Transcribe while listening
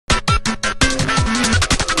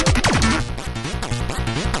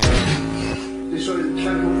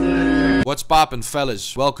What's poppin',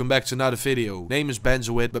 fellas? Welcome back to another video. Name is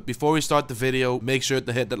Benzoid, but before we start the video, make sure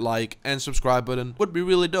to hit that like and subscribe button. Would be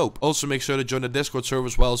really dope. Also make sure to join the Discord server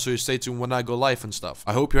as well, so you stay tuned when I go live and stuff.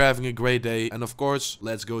 I hope you're having a great day, and of course,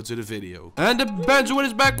 let's go to the video. And the Benzoid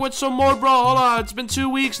is back with some more Brawlhalla. It's been 2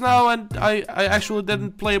 weeks now, and I actually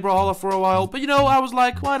didn't play Brawlhalla for a while. But you know, I was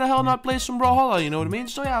like, why the hell not play some Brawlhalla, you know what I mean?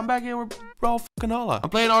 So yeah, I'm back here with Brawlhalla. I'm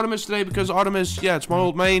playing Artemis today because Artemis, yeah, it's my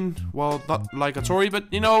old main. Well, not like a Tori, but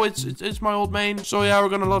you know, it's my old main. So yeah, we're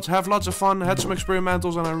gonna have lots of fun. Had some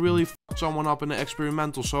experimentals, and I really f***ed someone up in the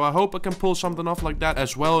experimental. So I hope I can pull something off like that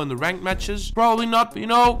as well in the ranked matches. Probably not, but you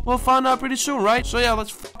know, we'll find out pretty soon, right? So yeah,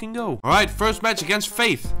 let's fucking go. Alright, first match against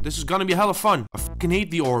Faith. This is gonna be hella fun. I fucking hate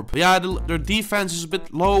the orb. But yeah, their defense is a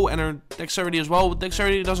bit low, and their dexterity as well. But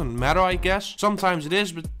dexterity doesn't matter, I guess. Sometimes it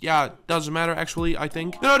is, but yeah, it doesn't matter actually, I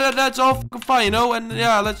think. You know, that's all fucking fine, you know? And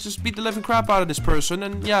yeah, let's just beat the living crap out of this person,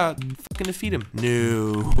 and yeah, fucking defeat him.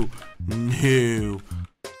 No.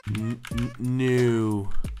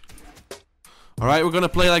 Alright, we're gonna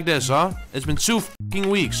play like this, huh? It's been 2 fucking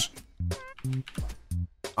weeks.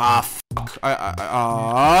 Ah, fuck.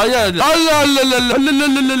 Yeah.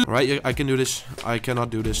 Alright, I can do this. I cannot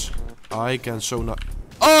do this. I can so not.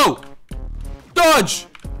 Oh! Dodge!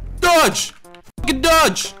 Dodge! Fucking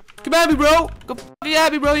dodge! Come at me, bro! Come fucking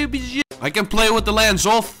at me, bro, you piece of shit! I can play with the lands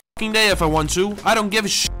all fucking day if I want to. I don't give a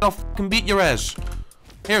shit. I'll fucking beat your ass.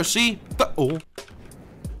 Here, see? Oh.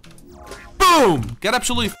 Boom! Get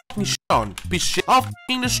absolutely fucking shit on, piece of shit. I'll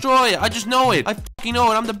fucking destroy it. I just know it. I fucking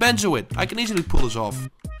know it. I'm the Benzoid. I can easily pull this off.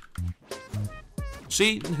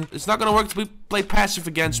 See? It's not gonna work to play passive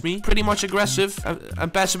against me. Pretty much aggressive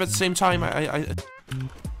and passive at the same time.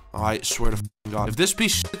 I swear to fucking God. If this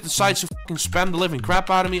piece of shit decides to fucking spam the living crap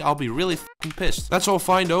out of me, I'll be really fucking pissed. That's all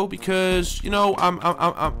fine though, because you know I'm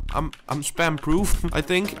spam proof. I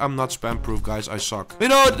think I'm not spam proof, guys. I suck. You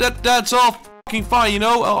know that's all fucking fine. You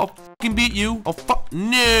know I'll fucking beat you.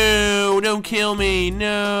 No, don't kill me.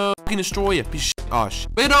 No, fucking destroy you. Piece of shit. Oh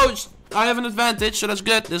shit. But you know I have an advantage, so that's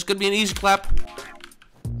good. This could be an easy clap.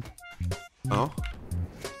 Oh,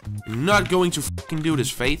 you're not going to fucking do this,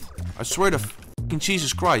 Faith. I swear to fucking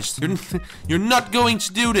Jesus Christ. You're not going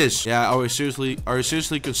to do this. Yeah, are you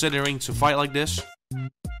seriously considering to fight like this?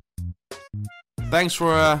 Thanks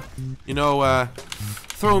for you know,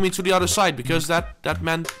 throwing me to the other side, because that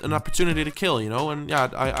meant an opportunity to kill, you know, and yeah,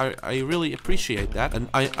 I really appreciate that, and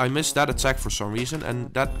I missed that attack for some reason,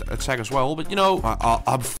 and that attack as well, but you know,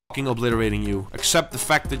 I'm fucking obliterating you. Accept the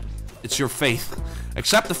fact that it's your fate.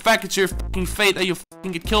 Accept the fact it's your fucking fate that you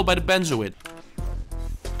fucking get killed by the Benzoid.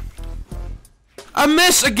 I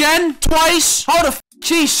miss again? Twice? How the f—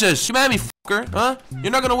 Jesus! You mad me, fucker, huh?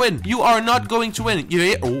 You're not gonna win. You are not going to win.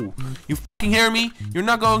 Oh, you fucking hear me? You're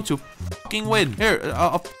not going to fucking win. Here,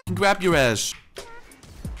 I'll fucking grab your ass.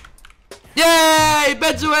 Yay!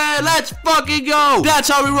 Benzoid, let's fucking go! That's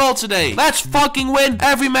how we roll today. Let's fucking win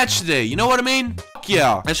every match today. You know what I mean?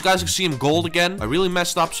 Yeah. As you guys can see, I'm gold again. I really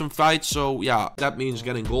messed up some fights, so yeah, that means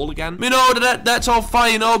getting gold again. You know, that's all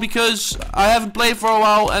fine, you know, because I haven't played for a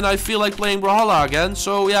while, and I feel like playing Brawlhalla again.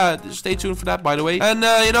 So yeah, stay tuned for that, by the way. And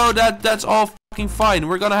you know, that's all fucking fine.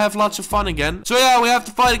 We're gonna have lots of fun again. So yeah, we have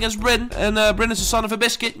to fight against Bryn, and Bryn is the son of a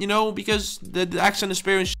biscuit, you know, because the axe and the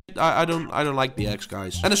spear and shit, I don't like the axe,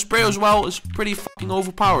 guys. And the spear as well is pretty fucking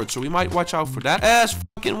overpowered, so we might watch out for that as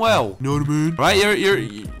fucking well. You know what I mean? Right,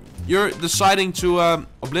 you're deciding to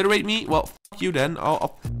obliterate me? Well, fuck you then.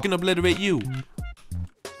 I'll fucking obliterate you.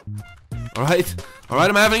 Alright,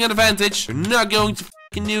 I'm having an advantage. You're not going to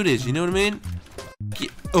fucking do this, you know what I mean?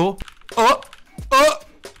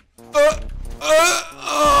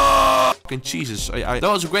 Fucking Jesus, that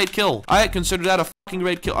was a great kill. I consider that a fucking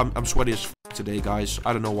great kill. I'm sweaty as fuck today, guys.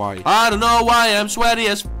 I don't know why. I don't know why I'm sweaty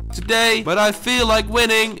as fuck today, but I feel like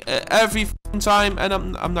winning every fucking time, and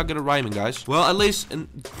I'm not good at rhyming, guys. Well, at least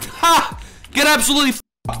ha! Get absolutely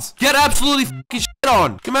fucked. Get absolutely fucking shit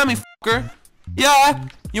on. Come at me, fucker. Yeah,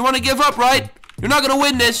 you want to give up, right? You're not gonna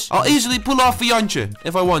win this. I'll easily pull off a Yantje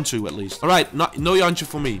if I want to, at least. All right, no Yantje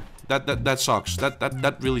for me. That sucks.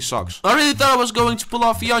 That really sucks. I really thought I was going to pull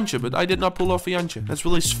off a Yantje, but I did not pull off a Yantje. That's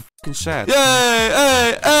really fucking sad. Yay!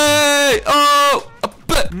 Hey! Oh!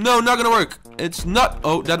 No, not gonna work. It's not.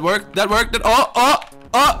 Oh, that worked. Oh!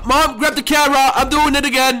 Mom, grab the camera. I'm doing it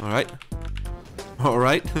again. All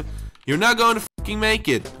right. You're not going to fucking make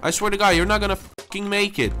it. I swear to God, you're not gonna fucking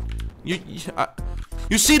make it.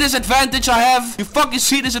 You see this advantage I have? You fucking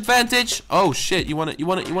see this advantage? Oh shit! You wanna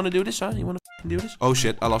do this, huh? You wanna fucking do this? Oh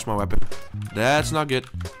shit! I lost my weapon. That's not good.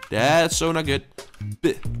 That's so not good.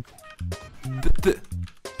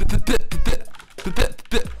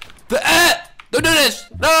 Don't do this!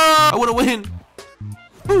 No! I wanna win.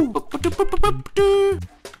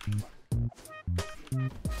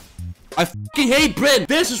 Bin.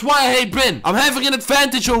 This is why I hate Bin. I'm having an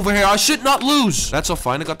advantage over here. I should not lose. That's all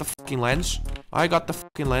fine. I got the fucking lens. I got the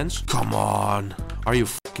fucking lens. Come on. Are you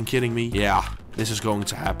fucking kidding me? Yeah. This is going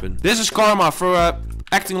to happen. This is karma for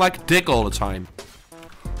acting like a dick all the time.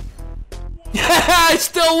 Yeah, I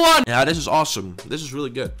still won. Yeah, this is awesome. This is really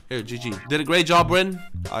good. Here, GG. Did a great job, Bryn.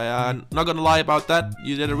 I'm not gonna lie about that.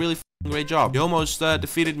 You did a really great job. You almost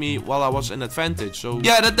defeated me while I was in advantage. So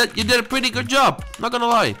yeah, you did a pretty good job. Not gonna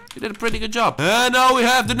lie. You did a pretty good job. And now we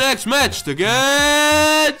have the next match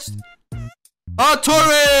against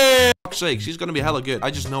Hattori! For fuck's sake, she's gonna be hella good. I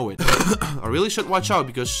just know it. I really should watch out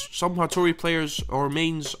because some Hattori players or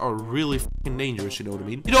mains are really fucking dangerous, you know what I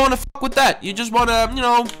mean? You don't wanna fuck with that. You just wanna, you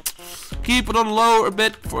know, keep it on low a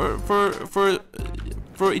bit for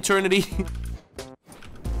eternity.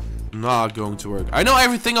 Not going to work. I know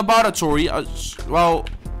everything about Hattori. Well,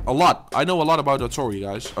 a lot. I know a lot about Hattori,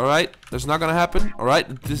 guys. Alright? That's not gonna happen.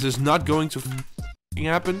 Alright? This is not going to fucking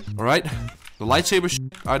happen. Alright? The lightsabers,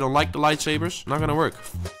 I don't like the lightsabers. Not gonna work.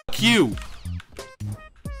 Fuck you.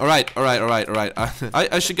 Alright.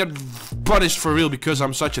 I should get punished for real because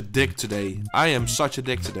I'm such a dick today. I am such a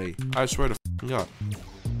dick today. I swear to fucking God.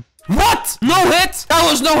 What? No hit? That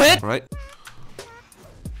was no hit. Alright.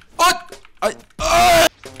 What?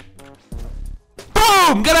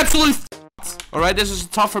 Boom! Get absolutely f***ed. Alright, this is a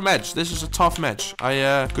tougher match. This is a tough match.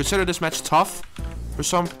 I consider this match tough for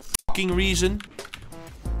some fucking reason.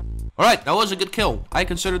 Alright, that was a good kill. I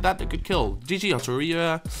considered that a good kill. GG,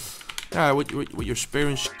 Hattori. Yeah, with your spear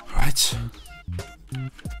and shit. Alright.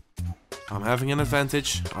 I'm having an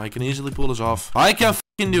advantage. I can easily pull this off. I can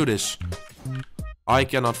fucking do this. I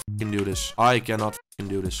cannot fucking do this. I cannot fucking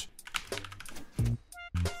do this.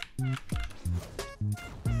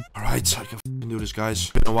 Alright, I can fucking do this, guys.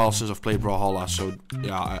 It's been a while since I've played Brawlhalla, so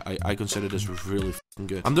yeah, I consider this really fucking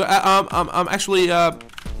good. I'm actually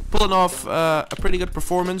pulling off a pretty good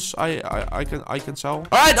performance. I can tell.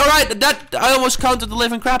 Alright, that I almost counted the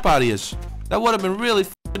living crap out of you. That would have been really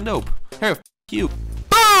fucking dope. Here, fuck you.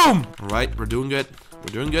 Boom! Alright, we're doing good.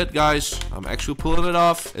 We're doing good, guys. I'm actually pulling it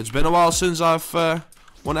off. It's been a while since I've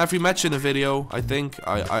won every match in a video. I think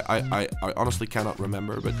I honestly cannot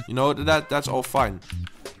remember, but you know that's all fine.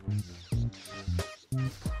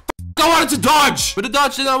 I wanted to dodge, but the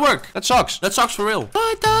dodge did not work. That sucks. That sucks for real.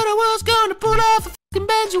 I thought I was gonna pull off a fucking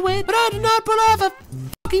Benjamin, but I did not pull off a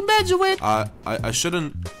fucking Benjamin. I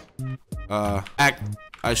shouldn't act.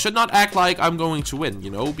 I should not act like I'm going to win,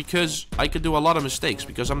 you know, because I could do a lot of mistakes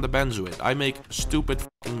because I'm the Benzoid. I make stupid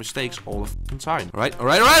fucking mistakes all the fucking time. Alright. You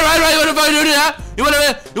wanna fucking do that? You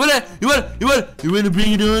wanna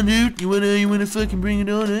bring it on, dude? You wanna fucking bring it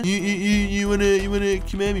on, huh? You wanna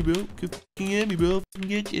come at me, bro? Come fucking at me, bro. I'll fucking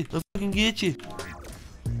get you. I'll fucking get you.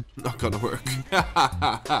 Not gonna work.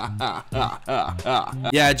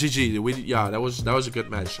 Yeah, GG. Yeah, that was a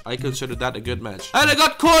good match. I considered that a good match. And I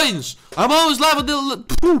got coins. I'm almost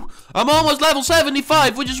level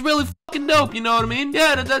 75, which is really fucking dope. You know what I mean?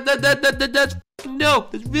 Yeah, that's fucking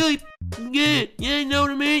dope. It's really good. Yeah, you know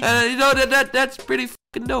what I mean? And you know that's pretty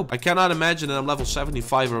fucking dope. I cannot imagine that I'm level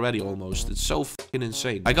 75 already almost. It's so fucking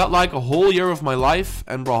insane. I got like a whole year of my life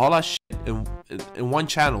and Brawlhalla shit in one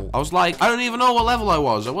channel. I was like, I don't even know what level I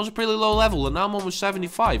was. I was a pretty low level and now I'm almost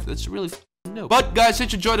 75. That's really fucking dope. But guys,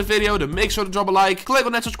 if you enjoyed the video, then make sure to drop a like, click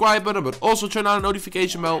on that subscribe button, but also turn on the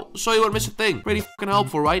notification bell so you won't miss a thing. Pretty fucking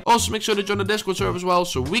helpful, right? Also make sure to join the Discord server as well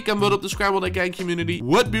so we can build up the Scramble That Gang community.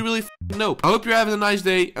 Would be really fucking dope. I hope you're having a nice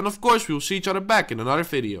day and of course we will see each other back in another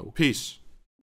video. Peace.